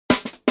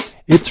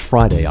It's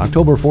Friday,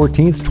 October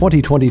 14th,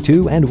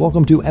 2022, and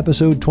welcome to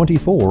episode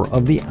 24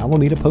 of the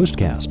Alameda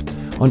Postcast,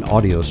 an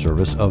audio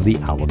service of the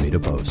Alameda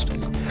Post.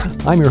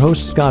 I'm your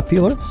host, Scott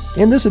Peeler.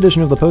 In this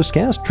edition of the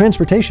Postcast,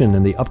 transportation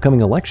and the upcoming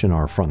election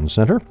are front and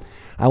center.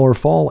 Our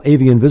fall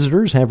avian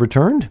visitors have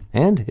returned,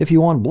 and if you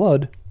want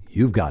blood,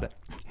 you've got it.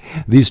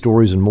 These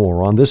stories and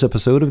more on this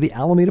episode of the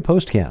Alameda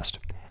Postcast.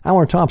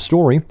 Our top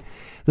story: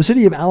 the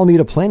City of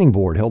Alameda Planning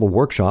Board held a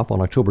workshop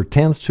on October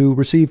 10th to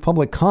receive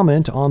public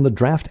comment on the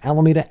draft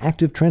Alameda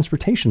Active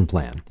Transportation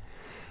Plan.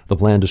 The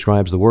plan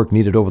describes the work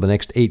needed over the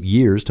next 8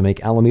 years to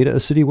make Alameda a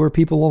city where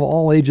people of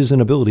all ages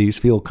and abilities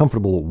feel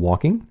comfortable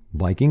walking,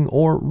 biking,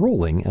 or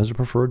rolling as a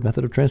preferred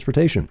method of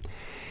transportation.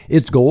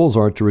 Its goals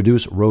are to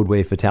reduce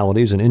roadway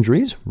fatalities and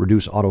injuries,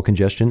 reduce auto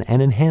congestion, and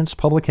enhance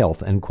public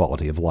health and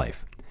quality of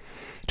life.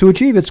 To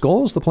achieve its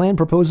goals, the plan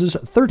proposes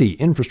 30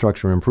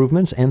 infrastructure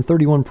improvements and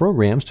 31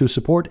 programs to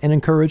support and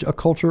encourage a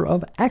culture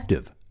of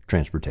active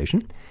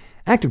transportation.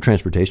 Active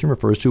transportation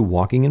refers to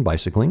walking and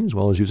bicycling, as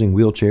well as using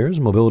wheelchairs,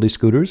 mobility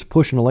scooters,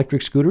 push and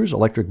electric scooters,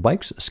 electric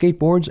bikes,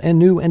 skateboards, and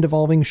new and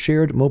evolving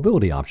shared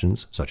mobility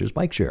options, such as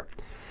bike share.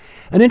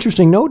 An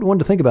interesting note, one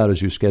to think about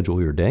as you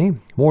schedule your day: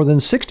 more than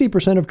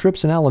 60% of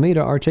trips in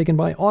Alameda are taken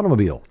by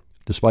automobile,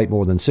 despite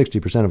more than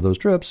 60% of those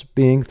trips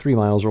being 3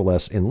 miles or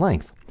less in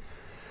length.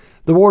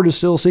 The board is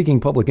still seeking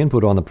public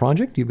input on the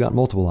project. You've got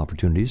multiple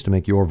opportunities to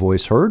make your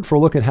voice heard. For a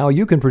look at how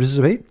you can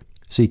participate,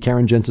 see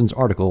Karen Jensen's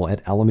article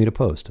at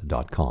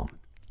alamedapost.com.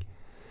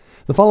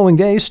 The following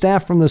day,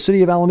 staff from the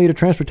City of Alameda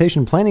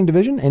Transportation Planning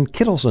Division and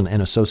Kittleson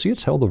and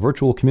Associates held a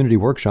virtual community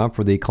workshop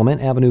for the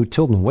Clement Avenue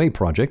Tilden Way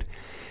project.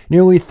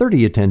 Nearly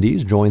 30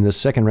 attendees joined this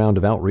second round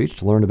of outreach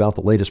to learn about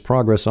the latest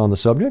progress on the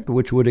subject,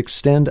 which would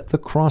extend the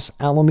Cross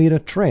Alameda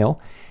Trail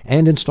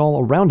and install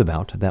a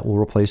roundabout that will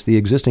replace the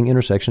existing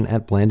intersection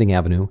at Blanding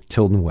Avenue,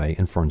 Tilden Way,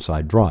 and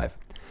Fernside Drive.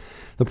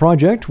 The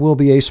project will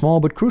be a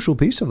small but crucial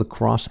piece of the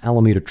Cross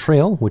Alameda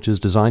Trail, which is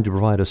designed to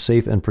provide a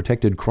safe and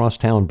protected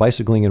crosstown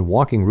bicycling and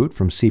walking route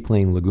from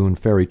Seaplane Lagoon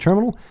Ferry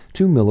Terminal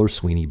to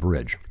Miller-Sweeney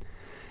Bridge.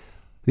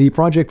 The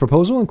project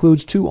proposal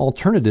includes 2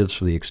 alternatives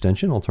for the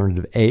extension.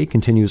 Alternative A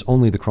continues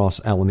only the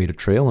Cross Alameda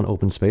Trail and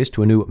open space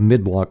to a new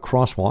mid-block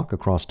crosswalk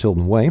across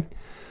Tilden Way.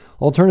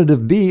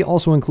 Alternative B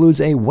also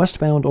includes a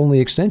westbound-only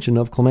extension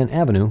of Clement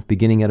Avenue,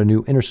 beginning at a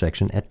new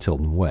intersection at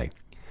Tilden Way.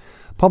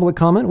 Public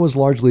comment was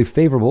largely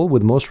favorable,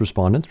 with most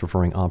respondents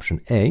preferring option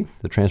A.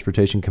 The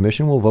Transportation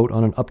Commission will vote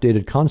on an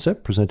updated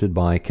concept presented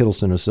by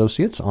Kittleson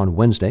Associates on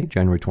Wednesday,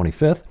 January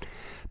 25th.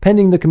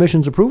 Pending the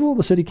Commission's approval,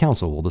 the City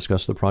Council will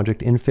discuss the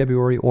project in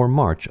February or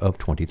March of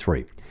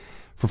 23.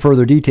 For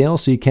further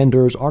details, see Ken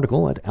Durr's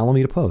article at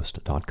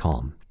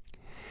alamedapost.com.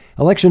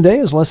 Election Day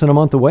is less than a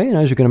month away, and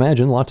as you can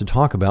imagine, a lot to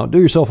talk about.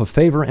 Do yourself a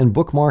favor and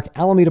bookmark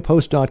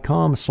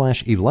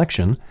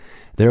alamedapost.com/election.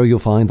 There you'll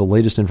find the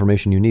latest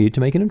information you need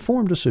to make an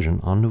informed decision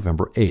on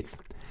November 8th.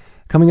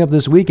 Coming up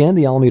this weekend,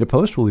 the Alameda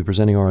Post will be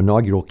presenting our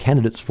inaugural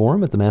Candidates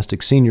Forum at the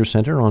Mastic Senior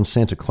Center on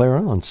Santa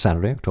Clara on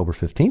Saturday, October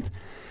 15th.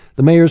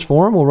 The Mayor's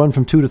Forum will run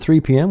from 2 to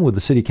 3 p.m. with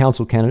the City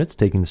Council candidates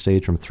taking the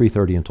stage from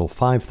 3:30 until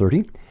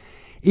 5:30.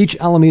 Each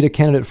Alameda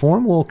Candidate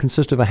Forum will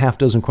consist of a half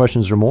dozen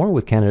questions or more,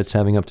 with candidates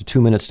having up to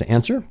 2 minutes to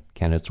answer.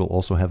 Candidates will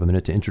also have a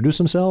minute to introduce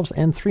themselves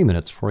and 3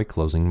 minutes for a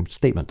closing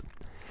statement.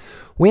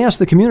 We asked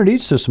the community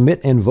to submit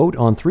and vote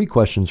on 3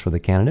 questions for the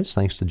candidates.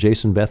 Thanks to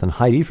Jason, Beth, and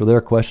Heidi for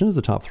their questions.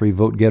 The top 3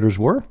 vote getters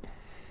were: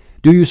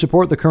 do you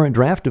support the current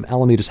draft of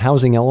Alameda's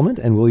housing element,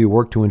 and will you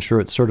work to ensure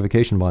its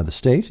certification by the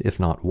state? If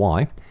not,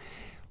 why?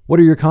 What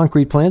are your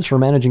concrete plans for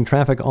managing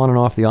traffic on and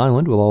off the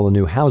island with all the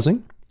new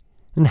housing?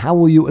 And how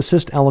will you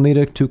assist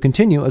Alameda to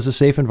continue as a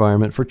safe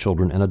environment for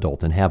children and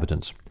adult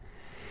inhabitants?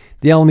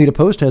 The Alameda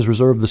Post has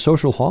reserved the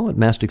social hall at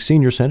Mastic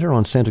Senior Center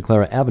on Santa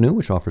Clara Avenue,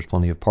 which offers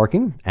plenty of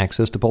parking,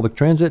 access to public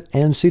transit,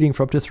 and seating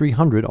for up to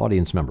 300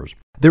 audience members.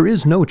 There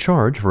is no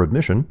charge for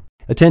admission.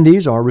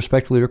 Attendees are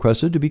respectfully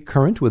requested to be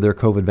current with their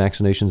COVID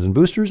vaccinations and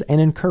boosters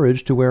and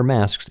encouraged to wear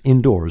masks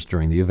indoors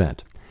during the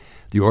event.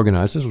 The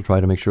organizers will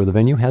try to make sure the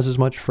venue has as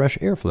much fresh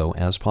airflow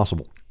as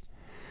possible.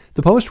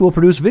 The Post will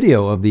produce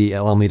video of the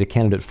Alameda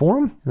Candidate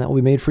Forum, and that will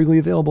be made freely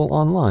available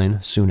online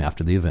soon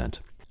after the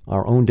event.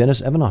 Our own Dennis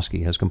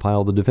Evanowski has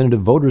compiled the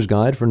definitive voter's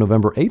guide for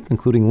November 8th,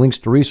 including links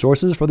to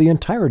resources for the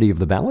entirety of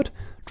the ballot,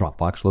 drop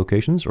box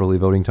locations, early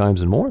voting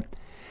times, and more.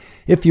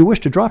 If you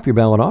wish to drop your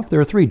ballot off, there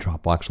are 3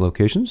 drop box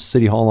locations: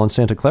 City Hall on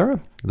Santa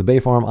Clara, the Bay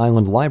Farm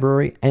Island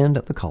Library, and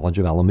the College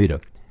of Alameda.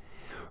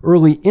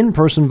 Early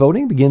in-person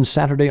voting begins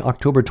Saturday,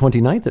 October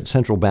 29th at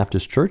Central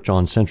Baptist Church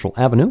on Central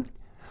Avenue.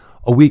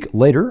 A week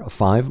later,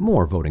 5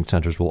 more voting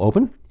centers will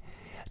open.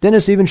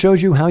 Dennis even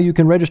shows you how you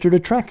can register to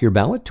track your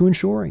ballot to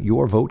ensure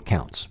your vote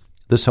counts.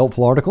 This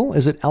helpful article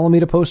is at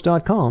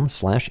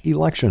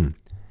alamedapost.com/election.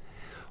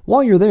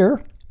 While you're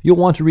there, you'll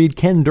want to read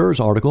Ken Durr's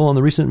article on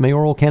the recent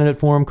mayoral candidate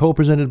forum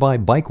co-presented by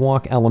Bike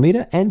Walk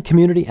Alameda and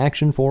Community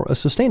Action for a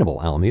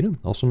Sustainable Alameda,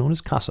 also known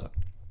as CASA.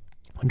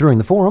 During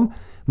the forum,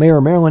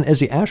 Mayor Marilyn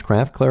Ezzy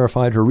Ashcraft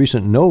clarified her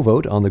recent no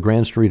vote on the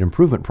Grand Street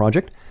Improvement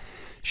Project.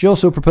 She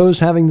also proposed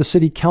having the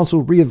City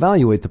Council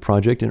reevaluate the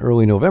project in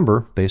early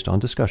November based on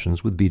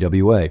discussions with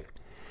BWA.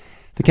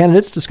 The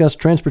candidates discussed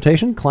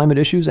transportation, climate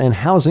issues, and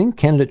housing.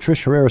 Candidate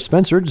Trish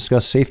Herrera-Spencer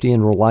discussed safety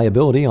and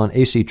reliability on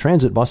AC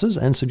Transit buses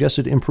and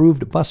suggested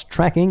improved bus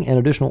tracking and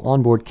additional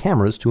onboard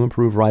cameras to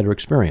improve rider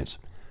experience.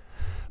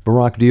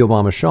 Barack D.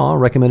 Obama Shaw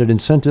recommended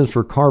incentives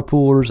for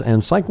carpoolers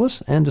and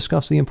cyclists and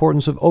discussed the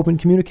importance of open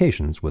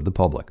communications with the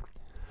public.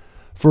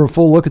 For a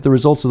full look at the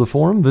results of the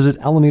forum, visit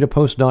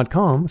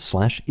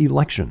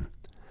alamedapost.com/election.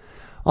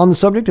 On the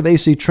subject of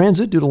AC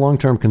Transit, due to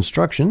long-term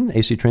construction,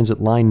 AC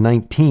Transit Line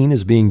 19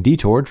 is being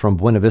detoured from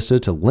Buena Vista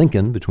to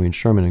Lincoln between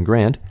Sherman and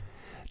Grant.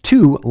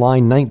 2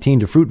 Line 19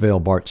 to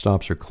Fruitvale BART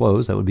stops are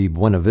closed. That would be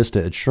Buena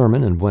Vista at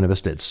Sherman and Buena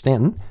Vista at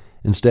Stanton.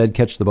 Instead,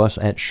 catch the bus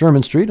at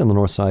Sherman Street on the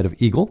north side of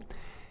Eagle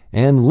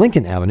and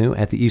Lincoln Avenue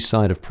at the east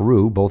side of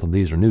Peru. Both of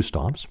these are new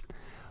stops.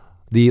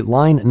 The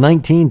Line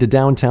 19 to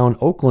downtown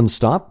Oakland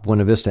stop,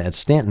 Buena Vista at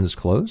Stanton, is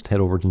closed. Head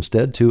over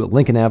instead to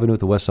Lincoln Avenue at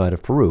the west side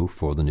of Peru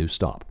for the new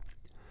stop.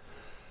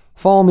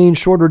 Fall means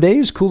shorter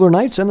days, cooler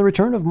nights, and the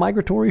return of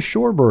migratory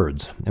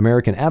shorebirds.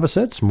 American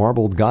avocets,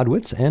 marbled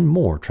godwits, and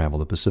more travel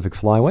the Pacific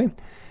Flyway.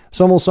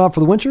 Some will stop for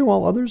the winter,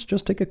 while others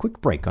just take a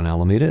quick break on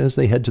Alameda as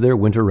they head to their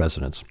winter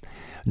residence.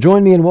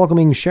 Join me in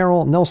welcoming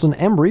Cheryl Nelson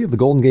Embry of the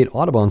Golden Gate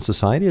Audubon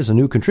Society as a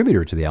new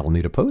contributor to the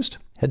Alameda Post.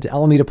 Head to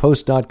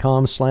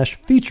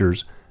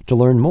alamedapost.com/features to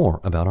learn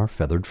more about our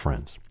feathered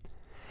friends.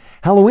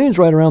 Halloween's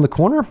right around the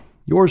corner.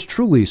 Yours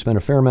truly spent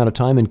a fair amount of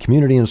time in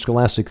community and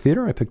scholastic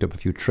theater. I picked up a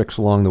few tricks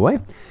along the way.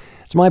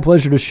 It's my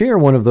pleasure to share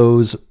one of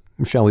those,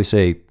 shall we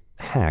say,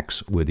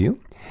 hacks with you.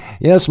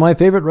 Yes, my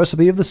favorite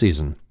recipe of the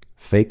season,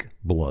 fake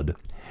blood.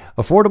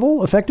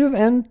 Affordable, effective,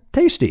 and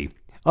tasty.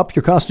 Up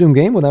your costume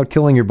game without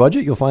killing your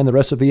budget. You'll find the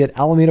recipe at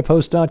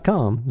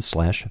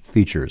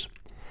alamedapost.com/features.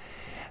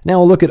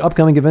 Now a look at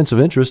upcoming events of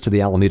interest to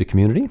the Alameda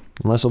community.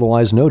 Unless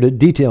otherwise noted,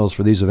 details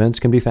for these events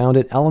can be found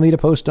at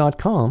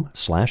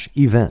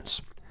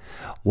alamedapost.com/events.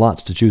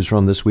 Lots to choose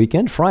from this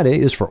weekend. Friday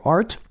is for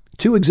art.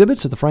 2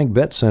 exhibits at the Frank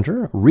Betts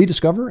Center,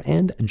 Rediscover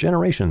and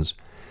Generations.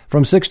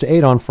 From 6 to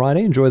 8 on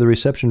Friday, enjoy the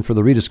reception for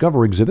the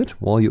Rediscover exhibit,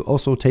 while you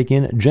also take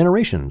in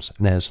Generations,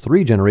 as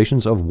 3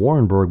 generations of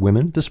Warrenburg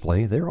women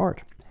display their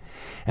art.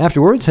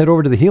 Afterwards, head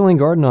over to the Healing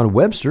Garden on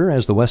Webster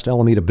as the West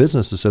Alameda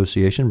Business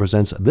Association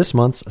presents this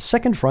month's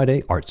second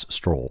Friday Arts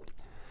Stroll.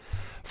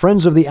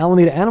 Friends of the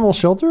Alameda Animal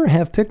Shelter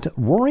have picked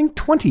Roaring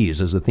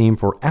Twenties as the theme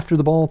for After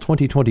the Ball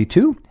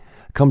 2022.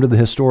 Come to the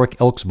historic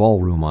Elks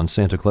Ballroom on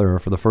Santa Clara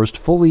for the first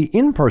fully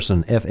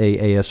in-person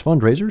FAAS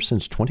fundraiser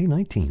since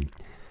 2019.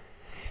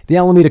 The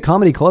Alameda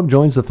Comedy Club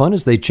joins the fun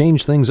as they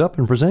change things up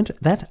and present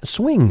That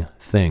Swing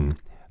Thing.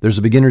 There's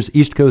a beginner's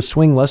East Coast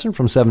swing lesson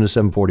from 7 to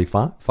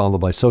 7:45, followed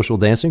by social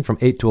dancing from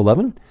 8 to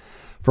 11.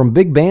 From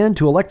big band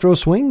to electro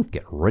swing,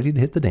 get ready to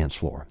hit the dance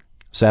floor.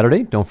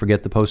 Saturday, don't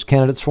forget the Post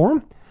Candidates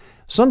Forum.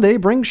 Sunday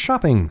brings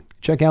shopping.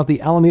 Check out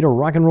the Alameda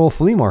Rock and Roll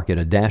Flea Market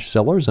at Dash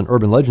Cellars and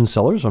Urban Legend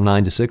Cellars from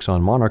 9 to 6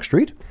 on Monarch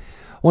Street.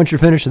 Once you're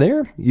finished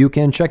there, you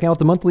can check out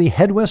the monthly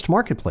Head West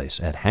Marketplace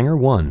at Hangar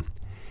 1.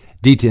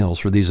 Details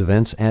for these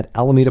events at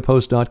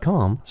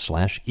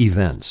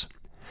alamedapost.com/events.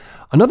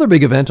 Another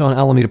big event on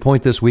Alameda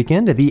Point this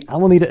weekend, the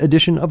Alameda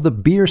edition of the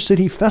Beer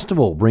City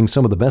Festival, brings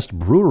some of the best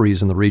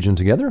breweries in the region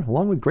together,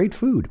 along with great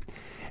food.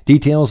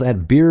 Details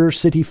at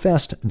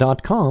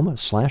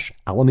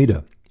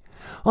beercityfest.com/Alameda.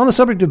 On the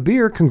subject of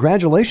beer,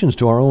 congratulations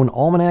to our own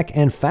Almanac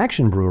and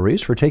Faction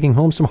breweries for taking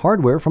home some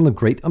hardware from the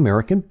Great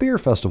American Beer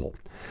Festival.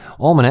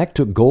 Almanac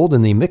took gold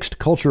in the mixed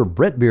culture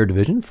Brett beer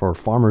division for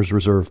Farmers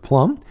Reserve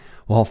Plum,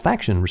 while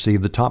Faction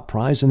received the top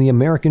prize in the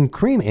American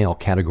Cream Ale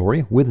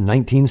category with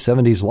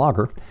 1970s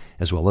Lager,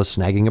 as well as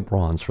snagging a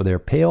bronze for their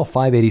Pale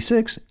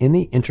 586 in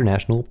the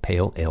International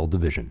Pale Ale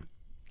division.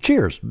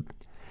 Cheers!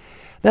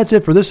 That's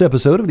it for this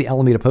episode of the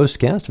Alameda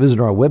Postcast. Visit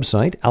our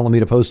website,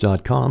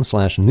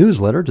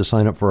 alamedapost.com/newsletter to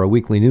sign up for our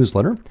weekly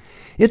newsletter.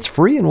 It's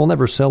free and will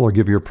never sell or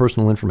give your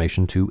personal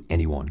information to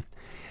anyone.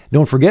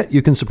 Don't forget,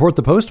 you can support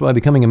the Post by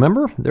becoming a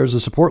member. There's a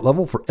support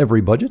level for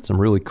every budget,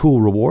 some really cool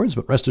rewards,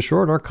 but rest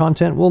assured our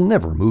content will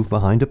never move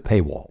behind a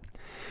paywall.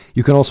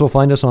 You can also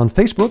find us on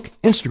Facebook,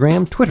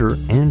 Instagram, Twitter,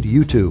 and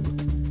YouTube.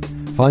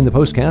 Find the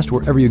Postcast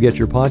wherever you get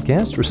your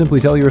podcasts, or simply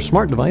tell your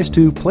smart device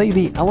to play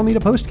the Alameda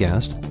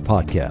Postcast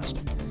podcast.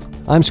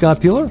 I'm Scott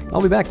Peeler.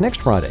 I'll be back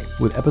next Friday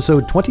with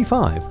episode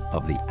 25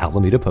 of the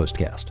Alameda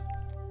Postcast.